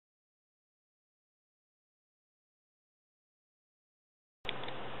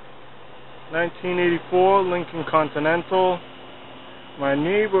1984 Lincoln Continental. My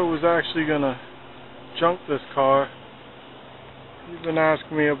neighbor was actually gonna junk this car. He's been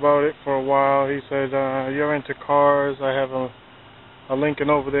asking me about it for a while. He said, you're into cars. I have a Lincoln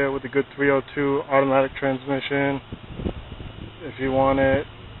over there with a good 302 automatic transmission. If you want it,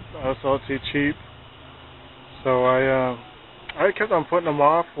 I'll sell it to you cheap. So I kept on putting them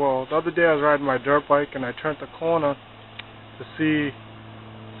off. Well, the other day I was riding my dirt bike and I turned the corner to see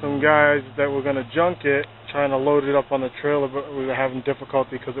some guys that were going to junk it, trying to load it up on the trailer, but we were having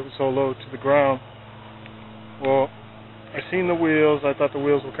difficulty because it was so low to the ground. Well, I seen the wheels. I thought the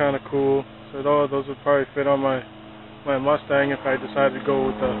wheels were kind of cool. Said, oh, those would probably fit on my Mustang if I decided to go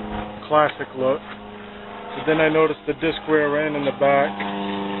with the classic look. But then I noticed the disc rear end in the back.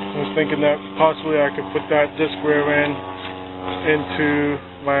 I was thinking that possibly I could put that disc rear end into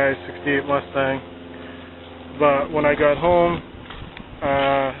my 68 Mustang. But when I got home,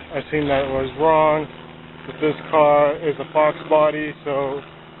 I seen that it was wrong. That this car is a Fox body, so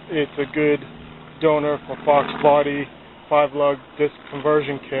it's a good donor for Fox body 5-lug disc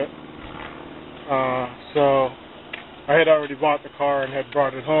conversion kit. So I had already bought the car and had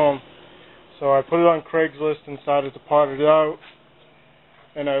brought it home. So I put it on Craigslist and decided to part it out.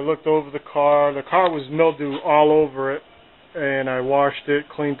 And I looked over the car. The car was mildew all over it. And I washed it,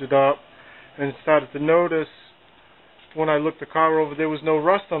 cleaned it up, and started to notice when I looked the car over, there was no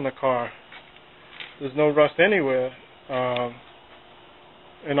rust on the car. There's no rust anywhere.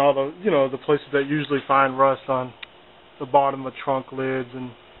 And all the, the places that usually find rust on the bottom of trunk lids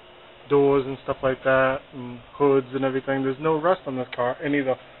and doors and stuff like that, and hoods and everything. There's no rust on this car, any of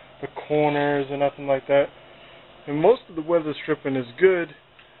the corners or nothing like that. And most of the weather stripping is good,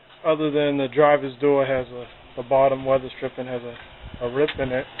 other than the driver's door has the bottom weather stripping has a rip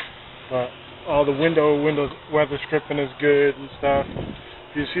in it. But all the windows weather stripping is good and stuff.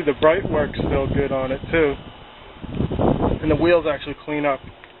 You see the bright work's still good on it too. And the wheels actually clean up.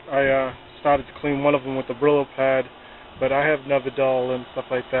 I started to clean one of them with the Brillo pad, but I have Nevidol and stuff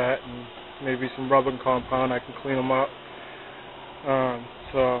like that, and maybe some rubbing compound. I can clean them up.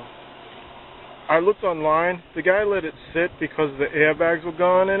 So I looked online. The guy let it sit because the airbags were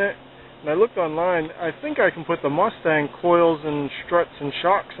gone in it. And I looked online. I think I can put the Mustang coils and struts and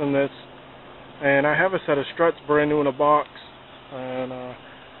shocks in this. And I have a set of struts brand new in a box. And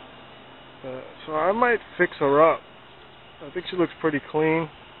so I might fix her up. I think she looks pretty clean.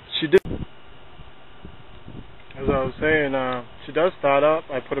 She did. As I was saying, she does start up.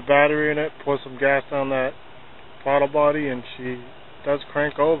 I put a battery in it, pour some gas down that throttle body, and she does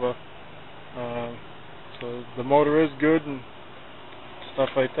crank over. So the motor is good and stuff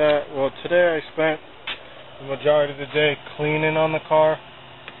like that. Well, today I spent the majority of the day cleaning on the car.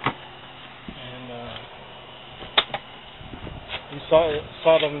 And you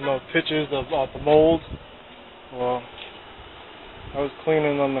saw them pictures of the mold. Well, I was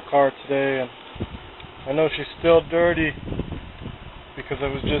cleaning on the car today, and I know she's still dirty because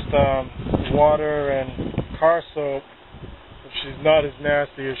it was just water and car soap. But she's not as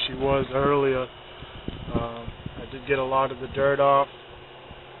nasty as she was earlier. I did get a lot of the dirt off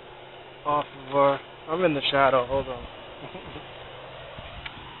of her. I'm in the shadow. Hold on.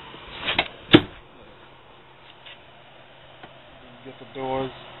 Get the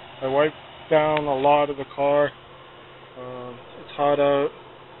doors. I wiped down a lot of the car. It's hot out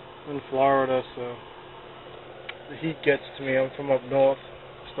in Florida, so the heat gets to me. I'm from up north.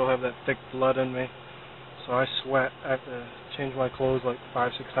 Still have that thick blood in me, so I sweat. I have to change my clothes like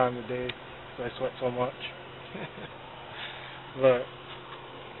 5-6 times a day because I sweat so much. But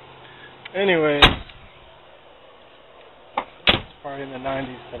anyways, it's probably in the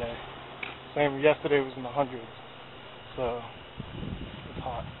 90s today. Same yesterday was in the hundreds, so it's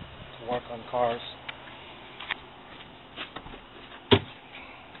hot to work on cars.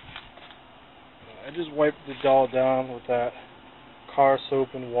 I just wiped the doll down with that car soap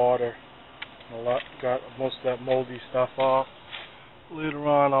and water. Got most of that moldy stuff off. Later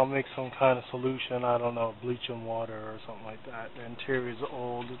on I'll make some kind of solution, I don't know, bleaching water or something like that. The interior's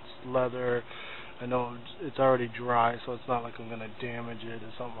old, it's leather. I know it's already dry, so it's not like I'm going to damage it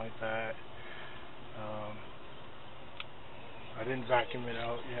or something like that. I didn't vacuum it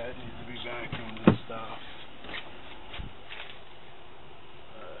out yet. It needs to be vacuumed and stuff.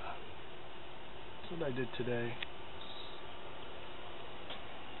 That's what I did today.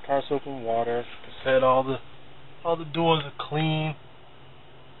 Car soap and water. Like I said, all the doors are clean.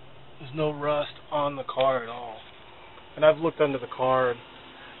 There's no rust on the car at all. And I've looked under the car, and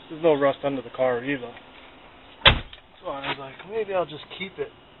there's no rust under the car either. So I was like, maybe I'll just keep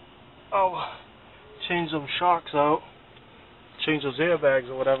it. I'll change them shocks out, change those airbags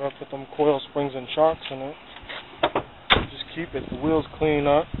or whatever, put them coil springs and shocks in it. Just keep it. The wheels clean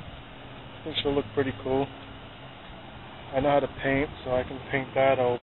up. I think she'll look pretty cool. I know how to paint, so I can paint that out.